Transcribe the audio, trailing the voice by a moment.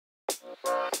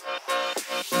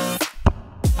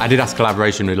Adidas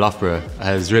collaboration with Loughborough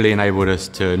has really enabled us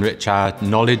to enrich our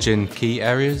knowledge in key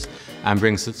areas and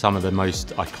bring some of the most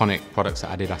iconic products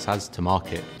that Adidas has to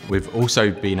market. We've also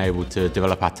been able to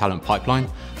develop our talent pipeline,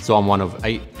 so I'm one of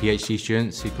 8 PhD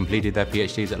students who completed their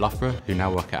PhDs at Loughborough who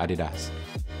now work at Adidas.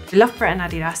 Loughborough and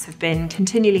Adidas have been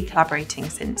continually collaborating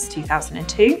since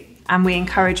 2002, and we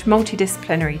encourage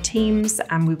multidisciplinary teams,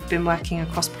 and we've been working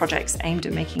across projects aimed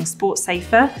at making sport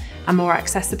safer and more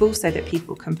accessible so that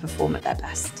people can perform at their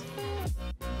best.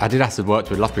 Adidas have worked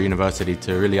with Loughborough University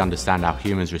to really understand how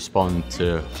humans respond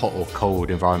to hot or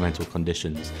cold environmental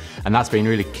conditions, and that's been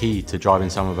really key to driving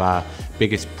some of our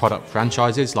biggest product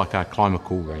franchises like our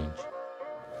Climacool range.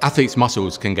 Athletes'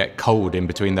 muscles can get cold in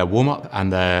between their warm-up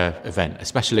and their event,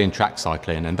 especially in track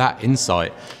cycling, and that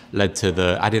insight led to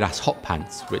the Adidas Hot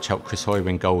Pants, which helped Chris Hoy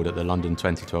win gold at the London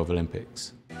 2012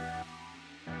 Olympics.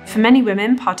 For many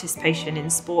women, participation in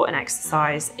sport and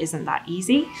exercise isn't that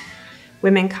easy.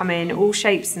 Women come in all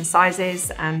shapes and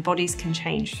sizes, and bodies can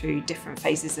change through different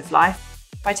phases of life.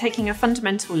 By taking a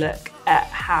fundamental look at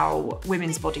how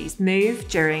women's bodies move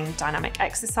during dynamic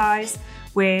exercise,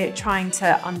 we're trying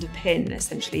to underpin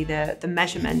essentially the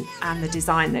measurement and the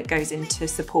design that goes into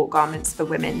support garments for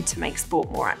women to make sport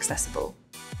more accessible.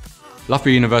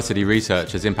 Loughborough University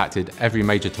research has impacted every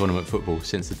major tournament football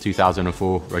since the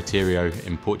 2004 Roteiro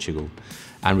in Portugal,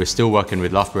 and we're still working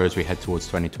with Loughborough as we head towards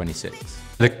 2026.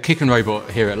 The kick and robot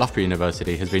here at Loughborough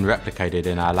University has been replicated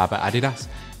in our lab at Adidas,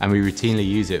 and we routinely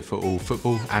use it for all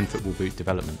football and football boot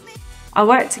development. Our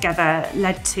work together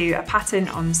led to a pattern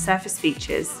on surface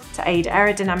features to aid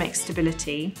aerodynamic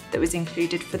stability that was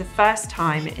included for the first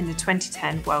time in the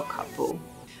 2010 World Cup ball.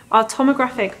 Our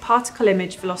tomographic particle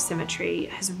image velocimetry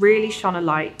has really shone a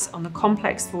light on the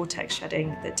complex vortex shedding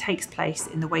that takes place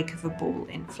in the wake of a ball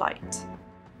in flight.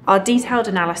 Our detailed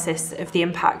analysis of the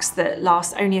impacts that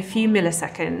last only a few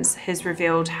milliseconds has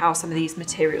revealed how some of these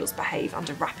materials behave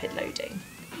under rapid loading.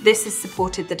 This has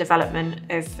supported the development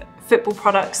of football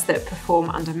products that perform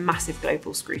under massive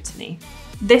global scrutiny.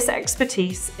 This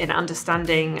expertise in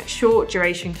understanding short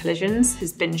duration collisions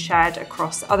has been shared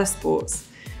across other sports.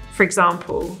 For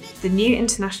example, the new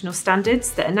international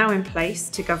standards that are now in place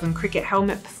to govern cricket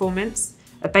helmet performance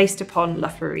are based upon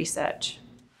Loughborough research.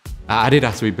 At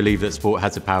Adidas, we believe that sport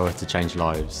has the power to change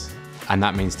lives, and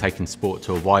that means taking sport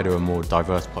to a wider and more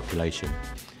diverse population.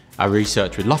 Our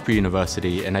research with Loughborough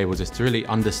University enables us to really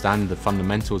understand the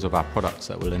fundamentals of our products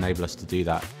that will enable us to do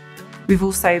that. We've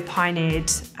also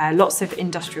pioneered lots of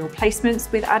industrial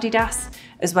placements with Adidas,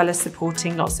 as well as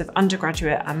supporting lots of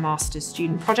undergraduate and master's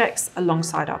student projects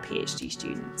alongside our PhD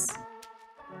students.